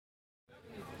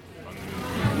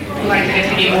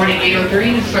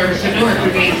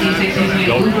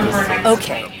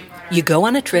Okay, you go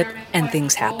on a trip and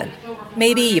things happen.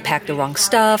 Maybe you pack the wrong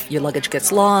stuff, your luggage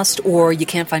gets lost, or you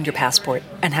can't find your passport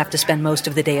and have to spend most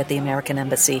of the day at the American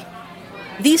Embassy.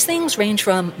 These things range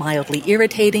from mildly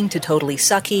irritating to totally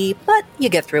sucky, but you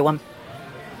get through them.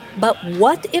 But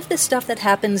what if the stuff that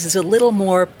happens is a little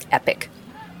more epic?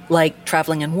 Like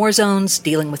traveling in war zones,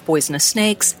 dealing with poisonous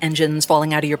snakes, engines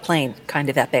falling out of your plane, kind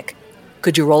of epic.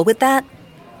 Could you roll with that?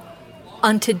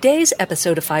 On today's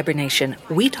episode of Fiber Nation,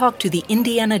 we talk to the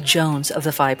Indiana Jones of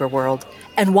the fiber world.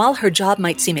 And while her job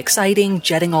might seem exciting,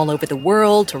 jetting all over the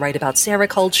world to write about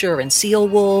sericulture and seal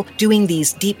wool, doing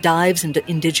these deep dives into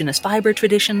indigenous fiber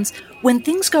traditions, when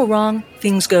things go wrong,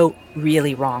 things go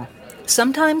really wrong.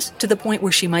 Sometimes to the point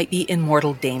where she might be in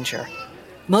mortal danger.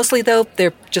 Mostly, though,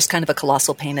 they're just kind of a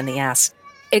colossal pain in the ass.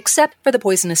 Except for the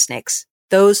poisonous snakes.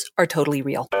 Those are totally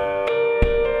real.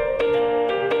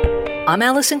 I'm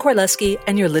Allison Korleski,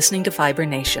 and you're listening to Fiber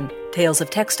Nation, tales of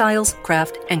textiles,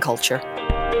 craft, and culture.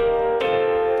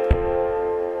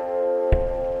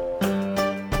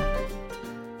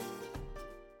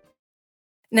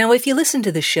 Now, if you listen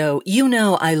to the show, you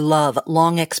know I love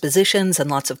long expositions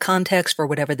and lots of context for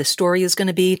whatever the story is going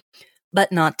to be,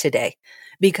 but not today,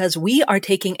 because we are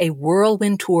taking a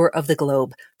whirlwind tour of the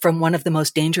globe, from one of the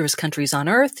most dangerous countries on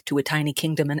Earth to a tiny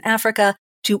kingdom in Africa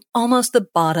to almost the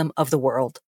bottom of the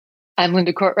world. I'm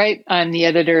Linda Courtright. I'm the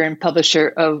editor and publisher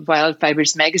of Wild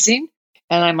Fibers magazine,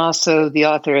 and I'm also the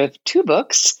author of 2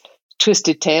 books,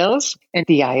 Twisted Tales and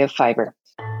The Eye of Fiber.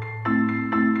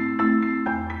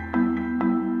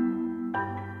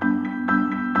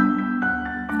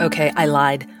 Okay, I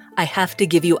lied. I have to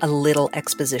give you a little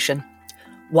exposition.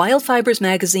 Wild Fibers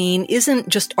magazine isn't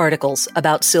just articles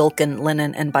about silk and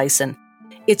linen and bison.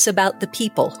 It's about the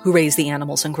people who raise the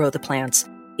animals and grow the plants.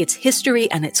 Its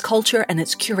history and its culture and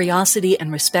its curiosity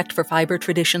and respect for fiber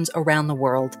traditions around the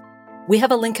world. We have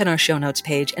a link in our show notes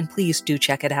page, and please do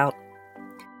check it out.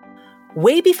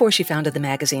 Way before she founded the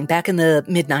magazine, back in the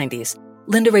mid-90s,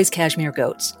 Linda raised cashmere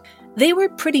goats. They were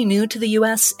pretty new to the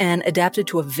U.S. and adapted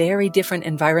to a very different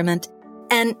environment.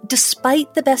 And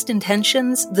despite the best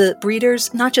intentions, the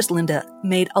breeders, not just Linda,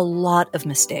 made a lot of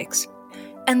mistakes.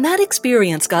 And that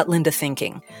experience got Linda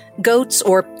thinking. Goats,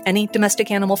 or any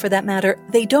domestic animal for that matter,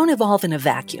 they don't evolve in a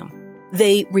vacuum.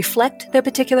 They reflect their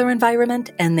particular environment,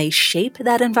 and they shape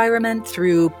that environment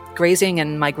through grazing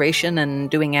and migration and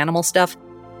doing animal stuff.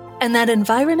 And that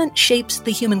environment shapes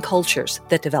the human cultures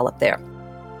that develop there.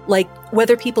 Like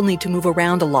whether people need to move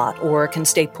around a lot or can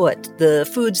stay put, the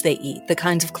foods they eat, the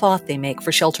kinds of cloth they make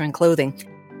for shelter and clothing,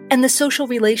 and the social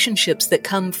relationships that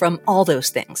come from all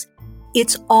those things.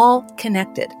 It's all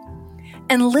connected.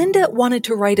 And Linda wanted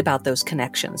to write about those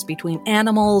connections between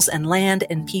animals and land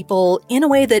and people in a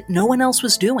way that no one else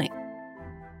was doing.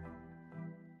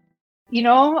 You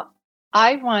know,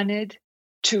 I wanted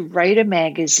to write a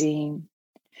magazine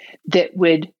that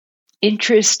would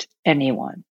interest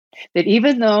anyone. That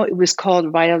even though it was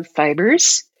called Wild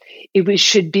Fibers,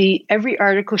 every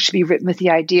article should be written with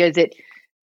the idea that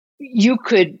you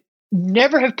could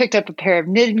never have picked up a pair of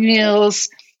knitting needles,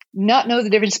 not know the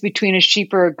difference between a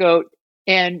sheep or a goat,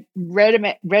 and read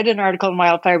an article in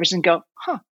Wild Fibers and go,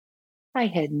 I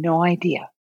had no idea.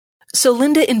 So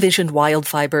Linda envisioned Wild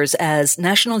Fibers as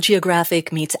National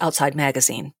Geographic meets Outside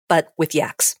Magazine, but with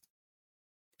yaks.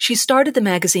 She started the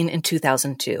magazine in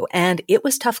 2002, and it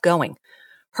was tough going.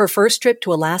 Her first trip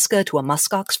to Alaska to a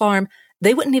muskox farm,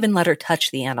 they wouldn't even let her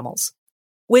touch the animals.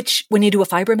 Which, when you do a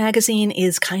fiber magazine,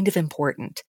 is kind of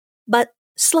important. But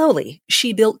slowly,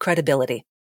 she built credibility.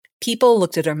 People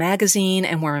looked at her magazine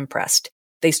and were impressed.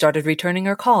 They started returning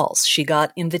her calls. She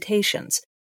got invitations.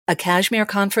 A cashmere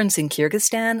conference in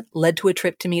Kyrgyzstan led to a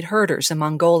trip to meet herders in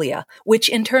Mongolia, which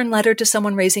in turn led her to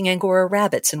someone raising Angora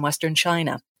rabbits in western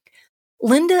China.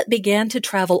 Linda began to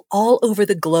travel all over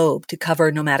the globe to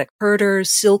cover nomadic herders,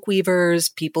 silk weavers,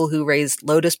 people who raised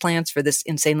lotus plants for this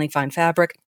insanely fine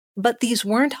fabric. But these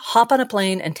weren't hop on a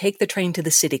plane and take the train to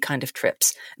the city kind of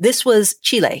trips. This was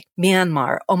Chile,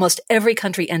 Myanmar, almost every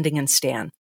country ending in Stan.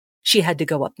 She had to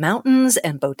go up mountains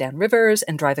and boat down rivers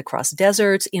and drive across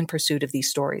deserts in pursuit of these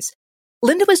stories.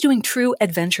 Linda was doing true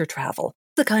adventure travel,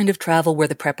 the kind of travel where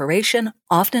the preparation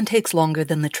often takes longer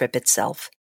than the trip itself.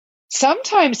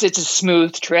 Sometimes it's a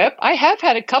smooth trip. I have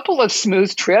had a couple of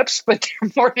smooth trips, but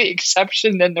they're more the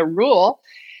exception than the rule.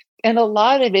 And a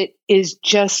lot of it is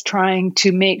just trying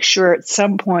to make sure at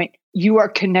some point you are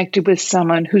connected with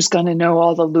someone who's going to know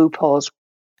all the loopholes.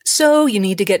 So you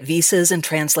need to get visas and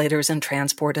translators and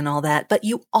transport and all that, but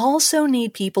you also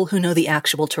need people who know the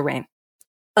actual terrain.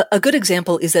 A good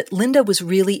example is that Linda was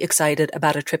really excited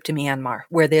about a trip to Myanmar,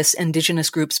 where this indigenous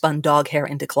group spun dog hair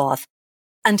into cloth,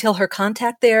 until her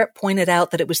contact there pointed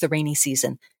out that it was the rainy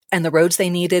season, and the roads they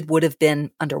needed would have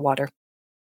been underwater.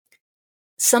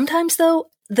 Sometimes, though,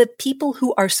 the people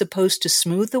who are supposed to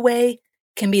smooth the way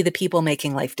can be the people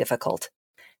making life difficult.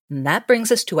 And that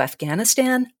brings us to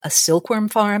Afghanistan, a silkworm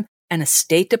farm, and a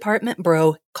State Department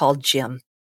bro called Jim.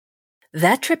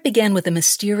 That trip began with a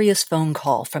mysterious phone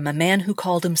call from a man who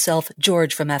called himself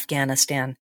George from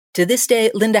Afghanistan. To this day,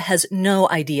 Linda has no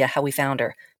idea how he found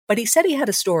her, but he said he had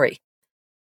a story.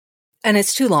 And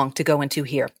it's too long to go into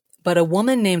here, but a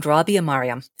woman named Rabia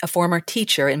Mariam, a former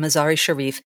teacher in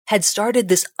Mazar-e-Sharif, had started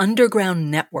this underground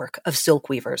network of silk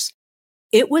weavers.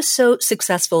 It was so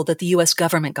successful that the U.S.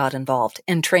 government got involved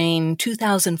and trained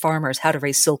 2,000 farmers how to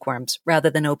raise silkworms rather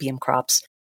than opium crops.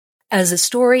 As a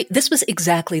story, this was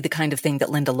exactly the kind of thing that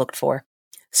Linda looked for.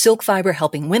 Silk fiber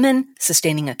helping women,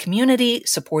 sustaining a community,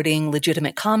 supporting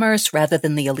legitimate commerce rather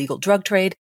than the illegal drug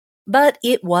trade. But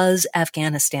it was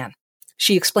Afghanistan.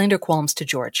 She explained her qualms to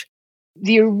George.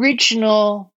 The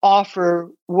original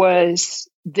offer was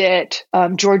that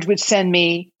George would send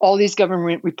me all these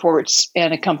government reports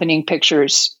and accompanying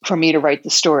pictures for me to write the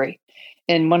story.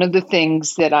 And one of the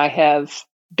things that I have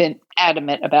been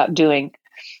adamant about doing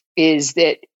is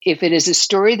that if it is a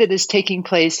story that is taking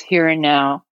place here and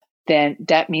now, then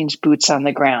that means boots on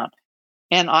the ground.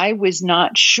 And I was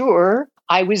not sure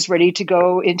I was ready to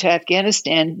go into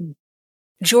Afghanistan.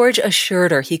 George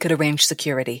assured her he could arrange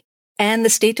security. And the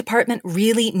State Department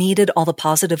really needed all the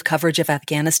positive coverage of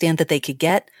Afghanistan that they could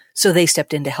get, so they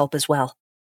stepped in to help as well.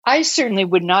 I certainly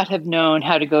would not have known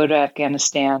how to go to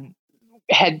Afghanistan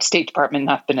had State Department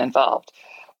not been involved.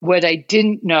 What I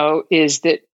didn't know is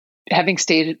that having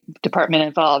State Department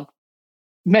involved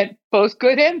meant both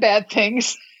good and bad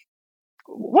things.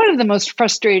 One of the most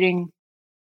frustrating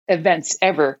events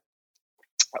ever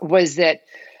was that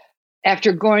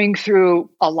after going through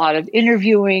a lot of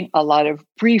interviewing, a lot of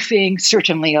briefing,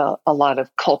 certainly a lot of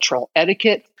cultural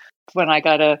etiquette, when I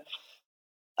got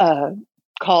a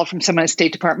call from someone at the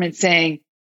State Department saying,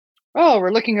 "Oh,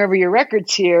 we're looking over your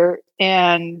records here,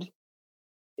 and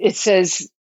it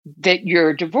says that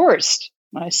you're divorced."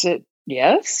 I said,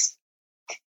 "Yes.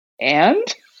 And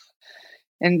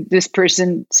this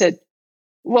person said,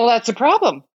 "Well, that's a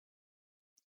problem,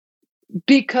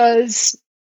 because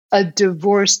a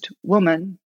divorced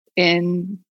woman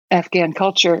in Afghan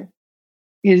culture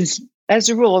is, as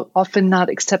a rule, often not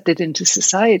accepted into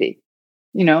society,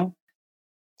 you know."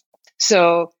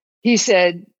 So he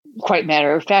said, quite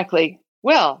matter-of-factly,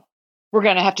 "Well, we're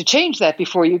going to have to change that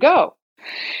before you go."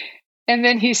 And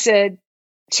then he said,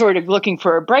 sort of looking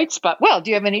for a bright spot, "Well,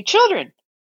 do you have any children?"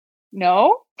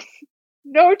 "No,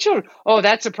 no children." "Oh,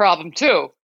 that's a problem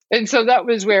too." And so that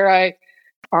was where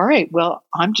all right, well,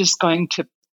 I'm just going to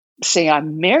say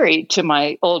I'm married to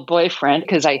my old boyfriend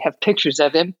because I have pictures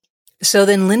of him. So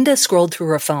then Linda scrolled through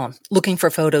her phone, looking for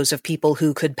photos of people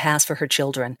who could pass for her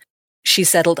children. She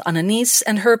settled on a niece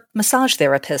and her massage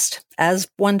therapist, as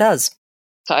one does.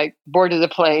 So I boarded the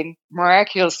plane,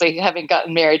 miraculously having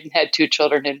gotten married and had 2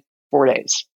 children in 4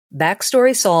 days.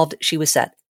 Backstory solved, she was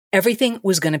set. Everything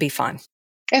was going to be fine.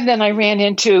 And then I ran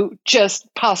into just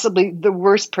possibly the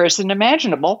worst person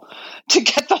imaginable to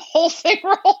get the whole thing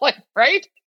rolling, right?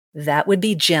 That would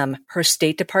be Jim, her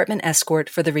State Department escort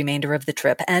for the remainder of the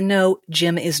trip. And no,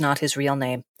 Jim is not his real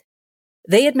name.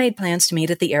 They had made plans to meet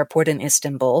at the airport in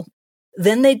Istanbul.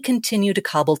 Then they'd continue to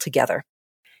cobble together.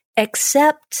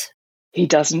 Except he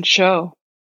doesn't show.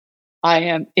 I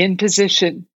am in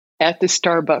position at the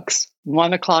Starbucks,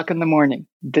 1:00 in the morning,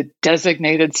 the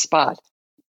designated spot.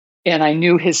 And I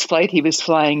knew his flight. He was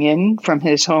flying in from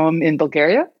his home in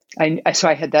Bulgaria. So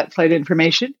I had that flight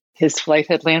information. His flight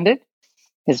had landed.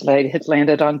 His flight had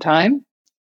landed on time.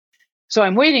 So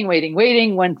I'm waiting, 1:00,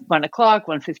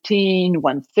 1:15,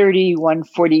 1:30,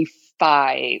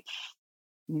 1:45.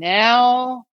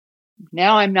 Now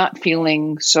I'm not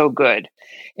feeling so good.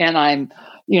 And I'm,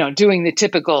 doing the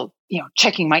typical,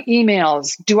 checking my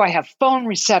emails. Do I have phone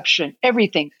reception?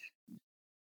 Everything.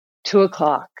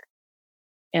 2:00.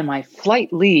 And my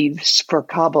flight leaves for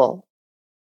Kabul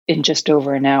in just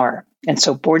over an hour. And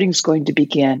so boarding's going to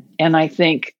begin. And I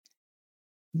think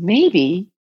maybe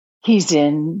he's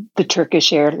in the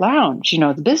Turkish Air lounge,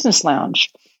 the business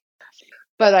lounge.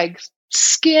 But I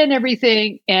scan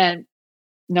everything and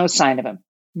no sign of him.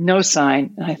 No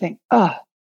sign. And I think,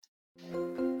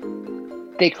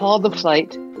 They call the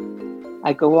flight.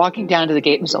 I go walking down to the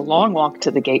gate. It was a long walk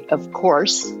to the gate, of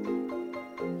course.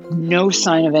 No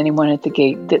sign of anyone at the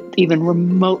gate that even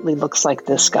remotely looks like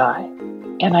this guy.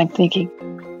 And I'm thinking,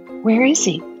 where is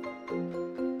he?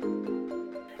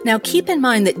 Now keep in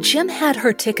mind that Jim had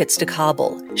her tickets to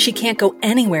Kabul. She can't go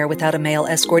anywhere without a male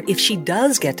escort if she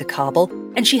does get to Kabul,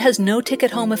 and she has no ticket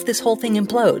home if this whole thing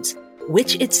implodes,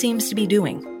 which it seems to be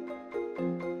doing.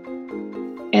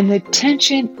 And the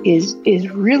tension is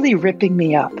really ripping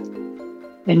me up.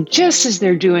 And just as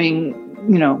they're doing,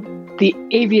 the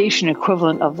aviation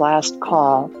equivalent of last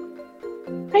call,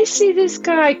 I see this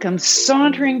guy come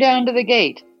sauntering down to the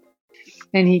gate.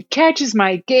 And he catches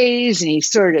my gaze and he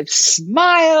sort of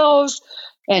smiles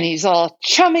and he's all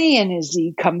chummy. And as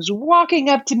he comes walking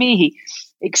up to me, he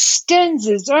extends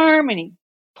his arm and he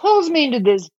pulls me into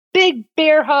this big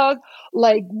bear hug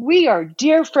like we are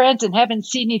dear friends and haven't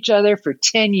seen each other for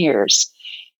 10 years.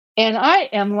 And I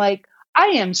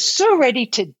am so ready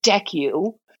to deck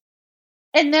you.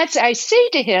 And I say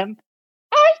to him,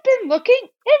 I've been looking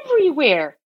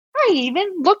everywhere. I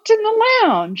even looked in the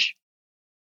lounge.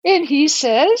 And he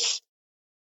says,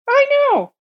 I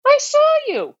know, I saw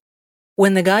you.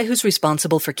 When the guy who's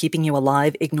responsible for keeping you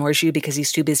alive ignores you because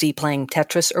he's too busy playing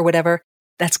Tetris or whatever,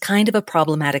 that's kind of a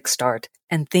problematic start,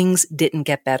 and things didn't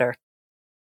get better.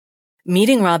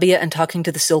 Meeting Rabia and talking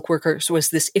to the silk workers was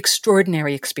this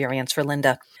extraordinary experience for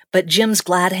Linda, but Jim's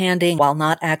glad-handing while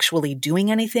not actually doing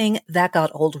anything, that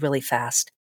got old really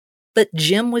fast. But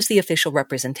Jim was the official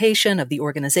representation of the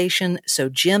organization, so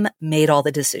Jim made all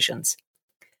the decisions.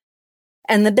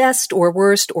 And the best or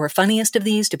worst or funniest of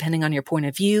these, depending on your point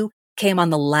of view, came on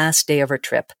the last day of her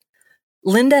trip.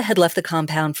 Linda had left the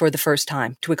compound for the first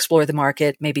time to explore the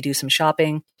market, maybe do some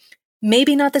shopping.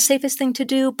 Maybe not the safest thing to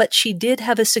do, but she did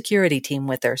have a security team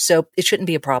with her, so it shouldn't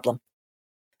be a problem.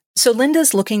 So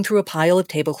Linda's looking through a pile of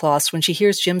tablecloths when she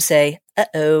hears Jim say,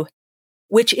 uh-oh,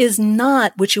 which is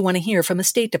not what you want to hear from a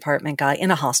State Department guy in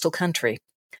a hostile country.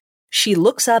 She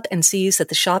looks up and sees that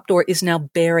the shop door is now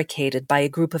barricaded by a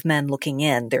group of men looking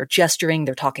in. They're gesturing,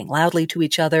 they're talking loudly to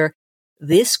each other.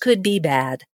 This could be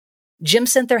bad. Jim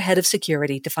sent their head of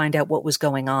security to find out what was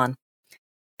going on.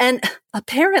 And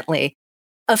apparently,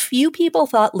 a few people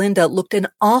thought Linda looked an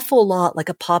awful lot like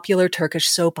a popular Turkish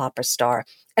soap opera star,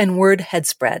 and word had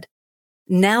spread.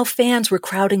 Now fans were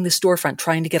crowding the storefront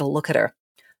trying to get a look at her.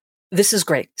 This is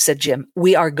great, said Jim.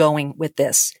 We are going with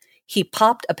this. He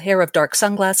popped a pair of dark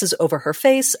sunglasses over her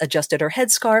face, adjusted her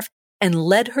headscarf, and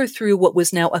led her through what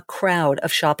was now a crowd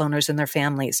of shop owners and their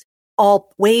families,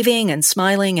 all waving and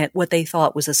smiling at what they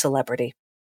thought was a celebrity.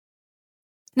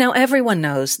 Now, everyone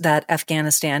knows that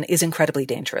Afghanistan is incredibly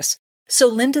dangerous, so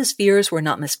Linda's fears were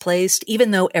not misplaced,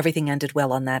 even though everything ended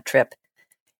well on that trip.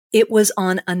 It was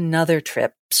on another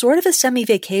trip, sort of a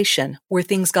semi-vacation, where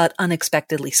things got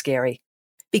unexpectedly scary,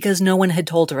 because no one had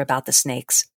told her about the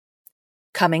snakes.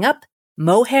 Coming up,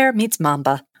 mohair meets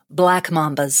mamba. Black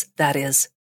mambas, that is.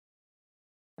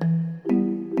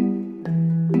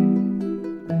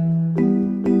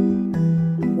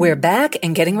 We're back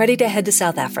and getting ready to head to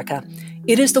South Africa.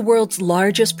 It is the world's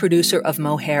largest producer of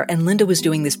mohair, and Linda was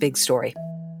doing this big story.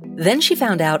 Then she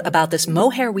found out about this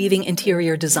mohair weaving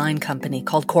interior design company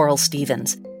called Coral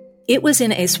Stevens. It was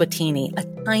in Eswatini,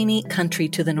 a tiny country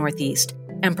to the northeast,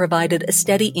 and provided a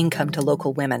steady income to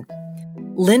local women.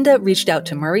 Linda reached out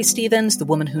to Murray Stevens, the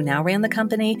woman who now ran the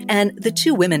company, and the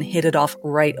two women hit it off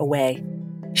right away.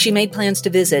 She made plans to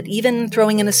visit, even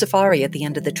throwing in a safari at the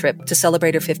end of the trip to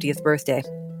celebrate her 50th birthday.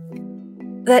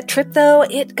 That trip, though,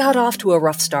 it got off to a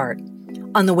rough start.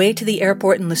 On the way to the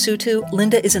airport in Lesotho,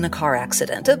 Linda is in a car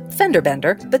accident, a fender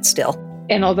bender, but still.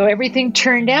 And although everything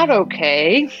turned out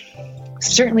okay,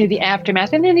 certainly the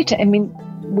aftermath, and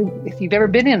if you've ever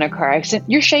been in a car accident,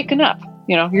 you're shaken up.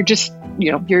 You're just,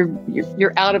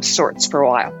 you're out of sorts for a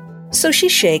while. So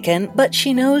she's shaken, but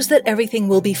she knows that everything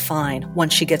will be fine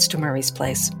once she gets to Murray's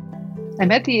place.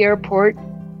 I'm at the airport,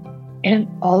 and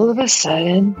all of a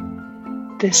sudden,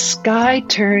 the sky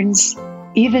turns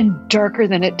even darker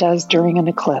than it does during an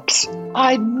eclipse.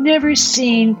 I've never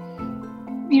seen,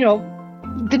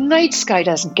 the night sky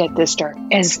doesn't get this dark.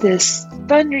 As this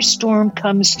thunderstorm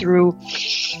comes through,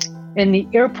 and the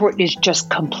airport is just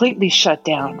completely shut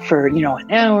down for, an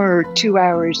hour or 2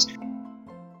 hours.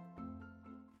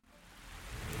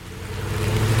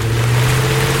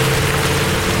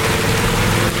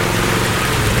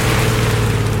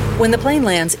 When the plane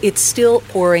lands, it's still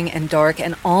pouring and dark,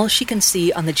 and all she can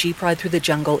see on the jeep ride through the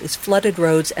jungle is flooded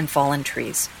roads and fallen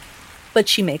trees. But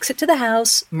she makes it to the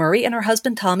house. Murray and her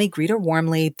husband Tommy greet her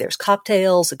warmly. There's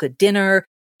cocktails, a good dinner,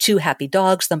 2 happy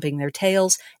dogs thumping their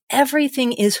tails.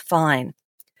 Everything is fine.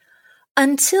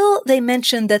 Until they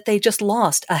mention that they just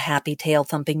lost a happy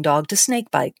tail-thumping dog to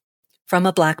snakebite from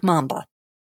a black mamba.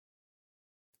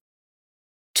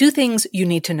 2 things you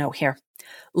need to know here.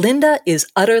 Linda is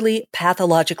utterly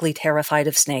pathologically terrified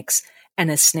of snakes,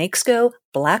 And as snakes go,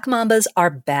 black mambas are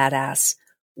badass.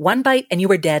 One bite and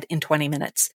you are dead in 20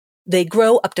 minutes. They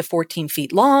grow up to 14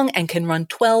 feet long and can run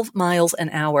 12 miles an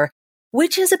hour,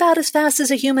 which is about as fast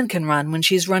as a human can run when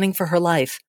she's running for her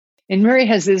life. And Murray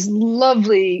has this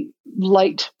lovely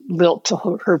light lilt to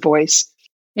her voice.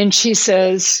 And she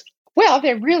says, well,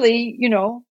 they're really,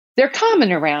 they're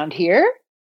common around here.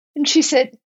 And she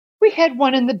said, we had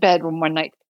one in the bedroom one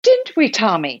night. Didn't we,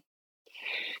 Tommy?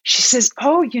 She says,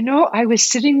 oh, I was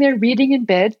sitting there reading in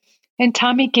bed and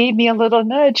Tommy gave me a little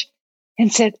nudge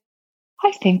and said,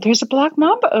 I think there's a black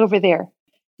mamba over there.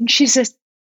 And she says,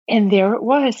 and there it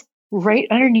was, right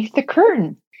underneath the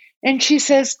curtain. And she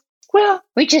says, well,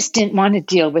 we just didn't want to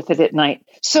deal with it at night.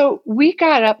 So we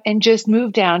got up and just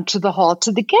moved down to the hall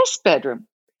to the guest bedroom.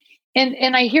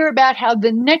 And I hear about how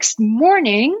the next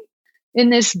morning in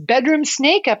this bedroom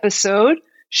snake episode,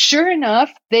 sure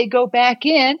enough, they go back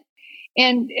in.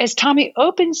 And as Tommy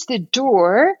opens the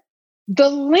door, the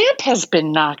lamp has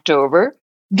been knocked over.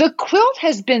 The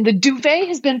duvet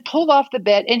has been pulled off the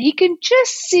bed, and he can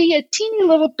just see a teeny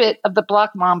little bit of the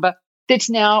black mamba that's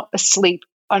now asleep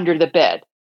under the bed.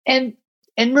 And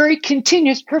Murray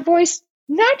continues, her voice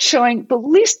not showing the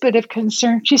least bit of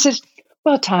concern. She says,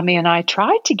 well, Tommy and I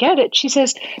tried to get it. She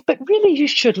says, but really you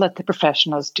should let the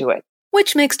professionals do it.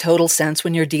 Which makes total sense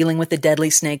when you're dealing with a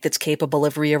deadly snake that's capable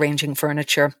of rearranging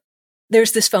furniture.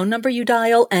 There's this phone number you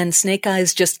dial, and snake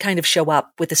eyes just kind of show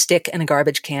up with a stick and a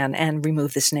garbage can and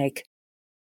remove the snake.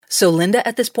 So Linda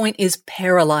at this point is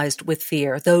paralyzed with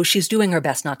fear, though she's doing her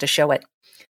best not to show it.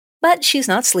 But she's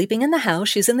not sleeping in the house,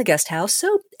 she's in the guest house,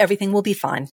 so everything will be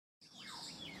fine.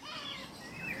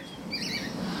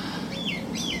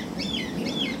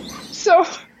 So,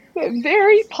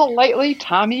 very politely,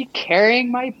 Tommy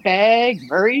carrying my bag,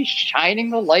 Murray shining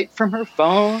the light from her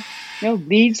phone,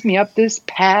 leads me up this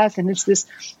path, and it's this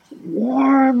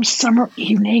warm summer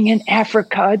evening in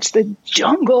Africa. It's the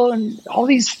jungle and all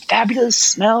these fabulous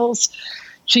smells.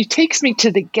 She takes me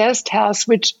to the guest house,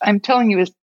 which I'm telling you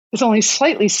is only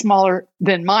slightly smaller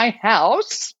than my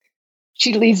house.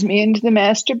 She leads me into the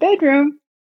master bedroom,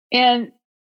 and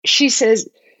she says,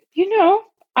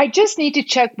 I just need to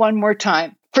check one more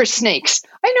time for snakes.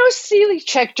 I know Celie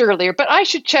checked earlier, but I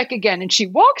should check again. And she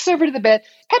walks over to the bed,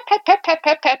 pat, pat, pat, pat,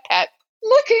 pat, pat, pat,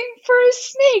 looking for a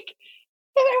snake.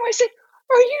 And I said,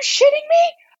 are you shitting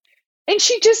me? And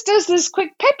she just does this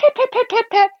quick pat, pat, pat, pat, pat,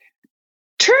 pat,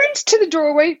 turns to the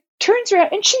doorway, turns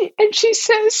around, and she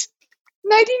says,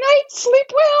 nighty-night, sleep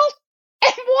well,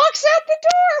 and walks out the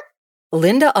door.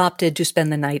 Linda opted to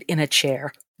spend the night in a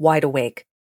chair, wide awake.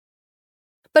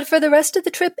 But for the rest of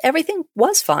the trip, everything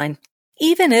was fine,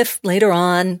 even if later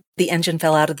on the engine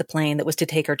fell out of the plane that was to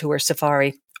take her to her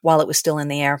safari while it was still in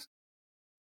the air.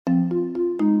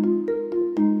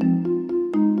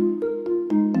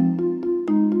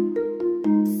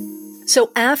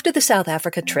 So after the South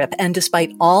Africa trip, and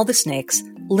despite all the snakes,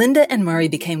 Linda and Murray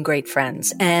became great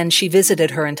friends, and she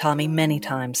visited her and Tommy many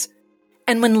times.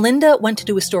 And when Linda went to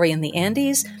do a story in the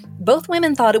Andes, both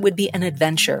women thought it would be an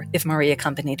adventure if Murray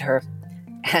accompanied her.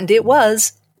 And it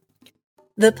was.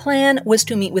 The plan was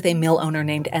to meet with a mill owner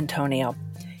named Antonio.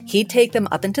 He'd take them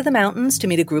up into the mountains to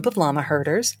meet a group of llama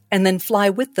herders, and then fly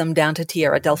with them down to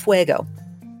Tierra del Fuego.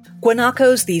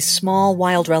 Guanacos, these small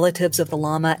wild relatives of the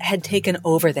llama, had taken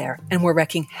over there and were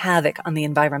wreaking havoc on the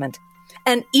environment.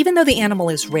 And even though the animal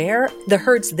is rare, the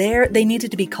herds there, they needed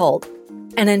to be culled.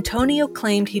 And Antonio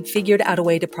claimed he'd figured out a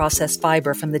way to process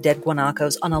fiber from the dead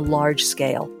guanacos on a large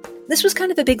scale. This was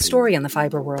kind of a big story in the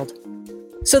fiber world.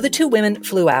 So the two women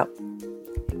flew out.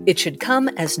 It should come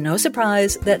as no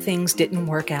surprise that things didn't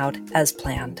work out as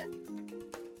planned.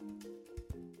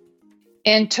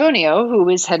 Antonio, who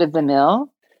was head of the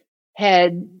mill,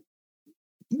 had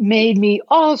made me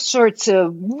all sorts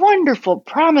of wonderful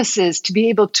promises to be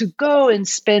able to go and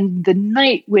spend the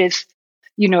night with,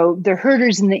 the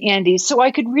herders in the Andes, so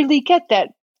I could really get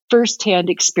that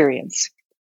firsthand experience.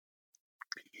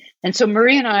 And so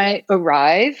Marie and I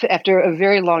arrive after a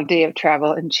very long day of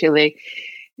travel in Chile,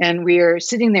 and we are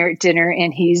sitting there at dinner,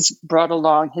 and he's brought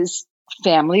along his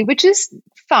family, which is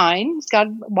fine. He's got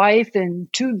a wife and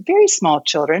two very small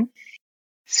children.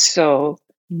 So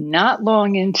not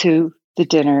long into the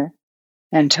dinner,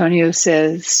 Antonio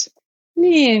says,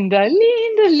 Linda,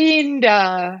 Linda,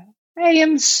 Linda, I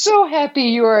am so happy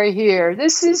you are here.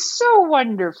 This is so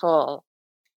wonderful.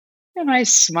 And I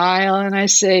smile and I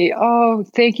say, oh,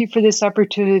 thank you for this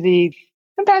opportunity.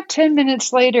 About 10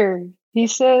 minutes later, he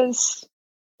says,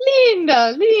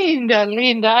 Linda, Linda,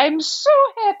 Linda, I'm so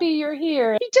happy you're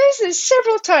here. He does this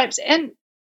several times. And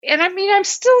I mean, I'm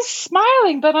still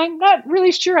smiling, but I'm not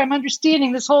really sure I'm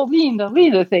understanding this whole Linda,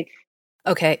 Linda thing.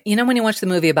 Okay, you know when you watch the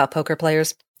movie about poker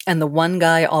players, and the one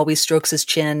guy always strokes his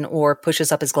chin or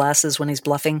pushes up his glasses when he's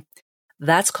bluffing?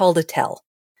 That's called a tell.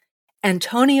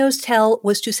 Antonio's tell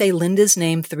was to say Linda's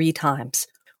name 3 times,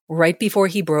 right before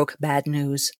he broke bad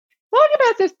news. What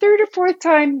about the third or fourth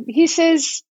time he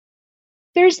says,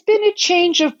 there's been a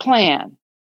change of plan?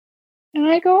 And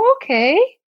I go, okay.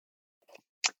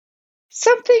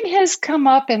 Something has come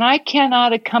up and I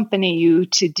cannot accompany you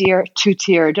to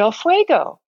Tierra del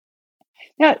Fuego.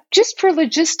 Now, just for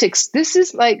logistics, this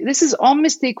is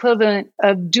almost the equivalent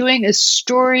of doing a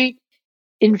story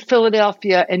in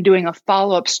Philadelphia and doing a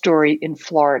follow-up story in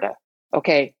Florida.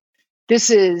 Okay. This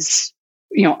is,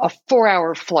 a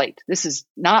 4-hour flight. This is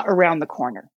not around the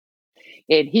corner.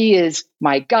 And he is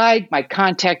my guide, my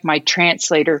contact, my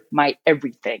translator, my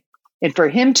everything. And for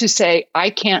him to say, I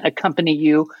can't accompany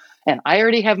you, and I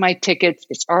already have my tickets,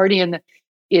 it's already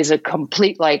is a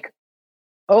complete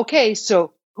okay,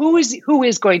 so who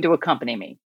is going to accompany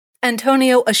me?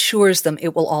 Antonio assures them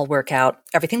it will all work out.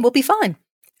 Everything will be fine.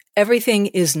 Everything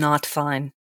is not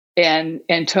fine. And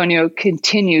Antonio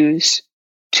continues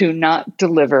to not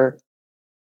deliver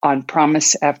on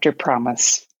promise after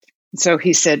promise. So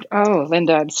he said, oh,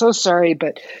 Linda, I'm so sorry,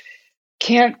 but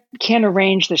can't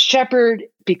arrange the shepherd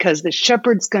because the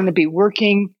shepherd's going to be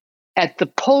working at the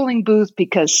polling booth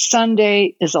because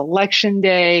Sunday is election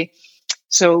day.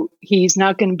 So he's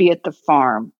not going to be at the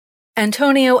farm.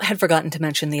 Antonio had forgotten to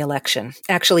mention the election.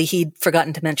 Actually, he'd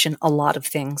forgotten to mention a lot of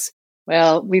things.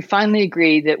 Well, we finally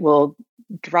agreed that we'll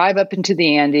drive up into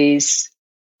the Andes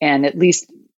and at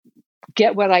least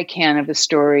get what I can of the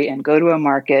story and go to a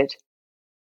market.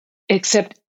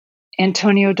 Except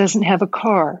Antonio doesn't have a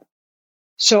car.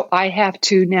 So I have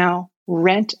to now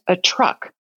rent a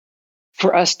truck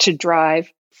for us to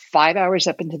drive 5 hours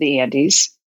up into the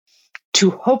Andes to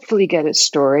hopefully get a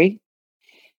story.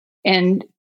 And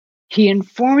he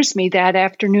informs me that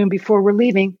afternoon before we're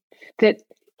leaving that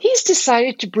he's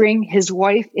decided to bring his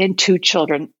wife and 2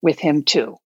 children with him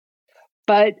too.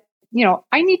 But,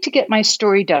 I need to get my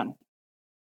story done.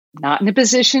 Not in a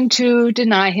position to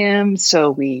deny him. So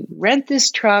we rent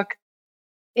this truck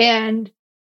and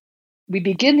we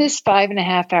begin this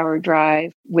 5.5-hour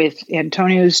drive with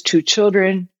Antonio's 2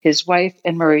 children, his wife,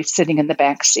 and Murray sitting in the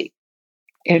back seat.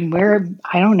 And we're,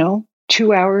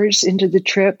 2 hours into the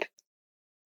trip.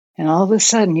 And all of a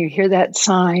sudden you hear that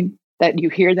sign, you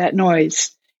hear that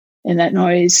noise. And that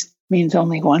noise means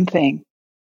only one thing.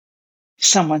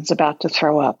 Someone's about to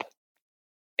throw up.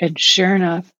 And sure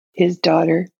enough, his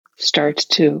daughter starts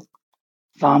to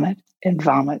vomit and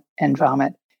vomit and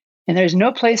vomit. And there's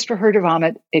no place for her to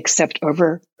vomit except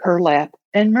over her lap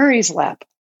and Murray's lap.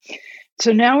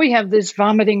 So now we have this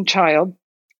vomiting child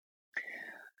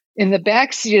in the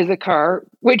back seat of the car,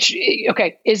 which,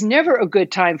 is never a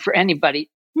good time for anybody,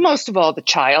 most of all the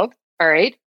child, all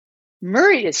right?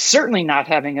 Murray is certainly not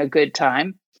having a good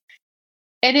time.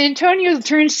 And Antonio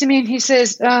turns to me and he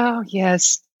says, oh,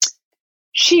 yes,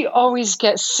 she always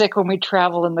gets sick when we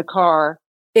travel in the car.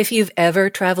 If you've ever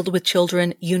traveled with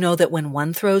children, you know that when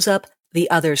one throws up, the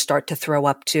others start to throw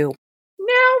up too.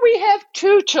 Now we have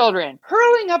 2 children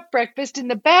hurling up breakfast in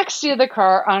the backseat of the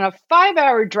car on a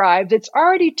 5-hour drive that's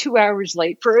already 2 hours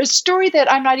late for a story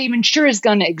that I'm not even sure is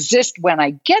going to exist when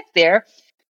I get there.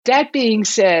 That being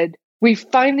said, we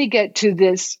finally get to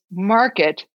this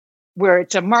market where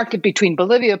it's a market between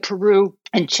Bolivia, Peru,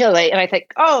 and Chile. And I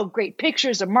think, oh, great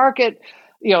pictures, a market,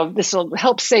 this will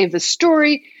help save the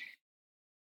story.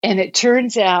 And it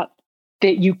turns out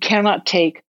that you cannot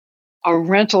take a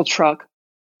rental truck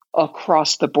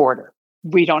across the border.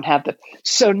 We don't have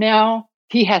so now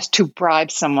he has to bribe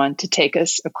someone to take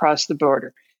us across the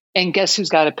border. And guess who's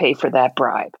got to pay for that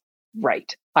bribe?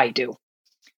 Right, I do.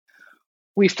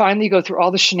 We finally go through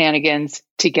all the shenanigans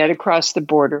to get across the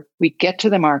border. We get to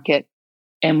the market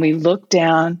and we look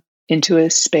down into a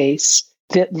space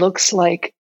that looks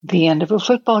like the end of a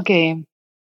football game.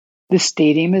 The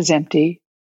stadium is empty.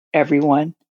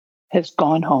 Everyone has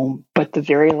gone home, but the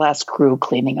very last crew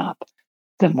cleaning up.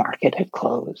 The market had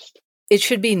closed. It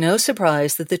should be no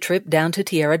surprise that the trip down to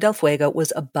Tierra del Fuego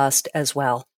was a bust as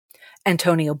well.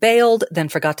 Antonio bailed, then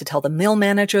forgot to tell the mill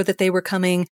manager that they were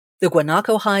coming. The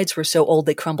guanaco hides were so old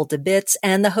they crumbled to bits,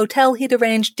 and the hotel he'd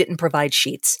arranged didn't provide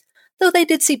sheets, though they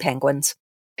did see penguins.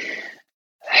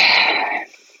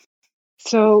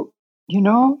 So,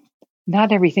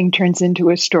 not everything turns into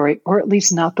a story, or at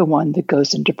least not the one that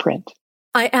goes into print.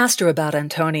 I asked her about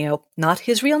Antonio, not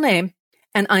his real name,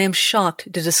 and I am shocked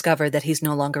to discover that he's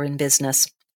no longer in business.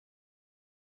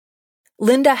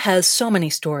 Linda has so many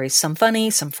stories, some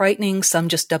funny, some frightening, some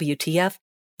just WTF,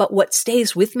 but what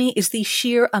stays with me is the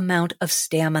sheer amount of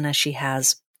stamina she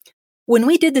has. When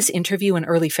we did this interview in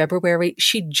early February,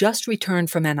 she'd just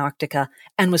returned from Antarctica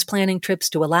and was planning trips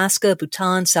to Alaska,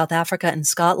 Bhutan, South Africa, and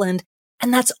Scotland,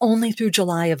 and that's only through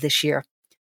July of this year.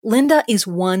 Linda is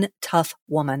one tough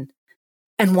woman.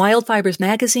 And Wild Fibers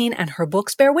magazine and her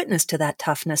books bear witness to that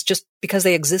toughness just because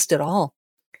they exist at all.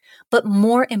 But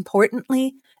more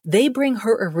importantly, they bring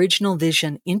her original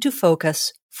vision into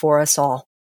focus for us all.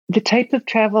 The type of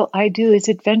travel I do is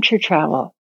adventure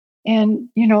travel. And,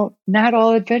 not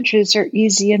all adventures are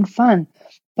easy and fun,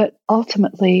 but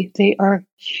ultimately they are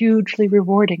hugely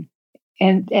rewarding.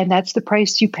 And that's the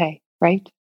price you pay, right?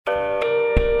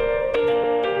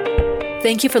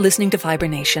 Thank you for listening to Fiber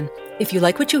Nation. If you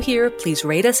like what you hear, please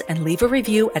rate us and leave a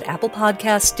review at Apple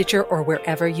Podcasts, Stitcher, or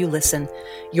wherever you listen.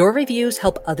 Your reviews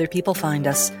help other people find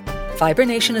us. Fiber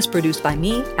Nation is produced by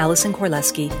me, Allison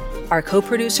Korleski. Our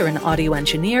co-producer and audio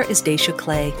engineer is Daisha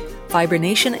Clay. Fiber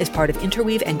Nation is part of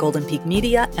Interweave and Golden Peak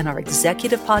Media, and our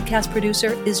executive podcast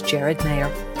producer is Jared Mayer.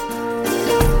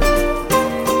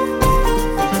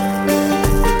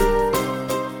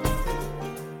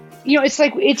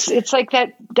 It's like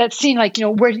that scene,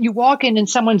 where you walk in and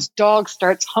someone's dog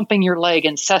starts humping your leg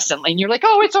incessantly, and you're like,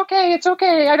 "Oh, it's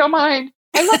okay, I don't mind.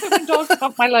 I love it when dogs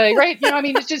hump my leg," right?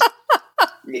 It's just,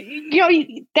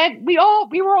 that we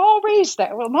were all raised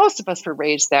that. Well, most of us were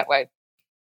raised that way.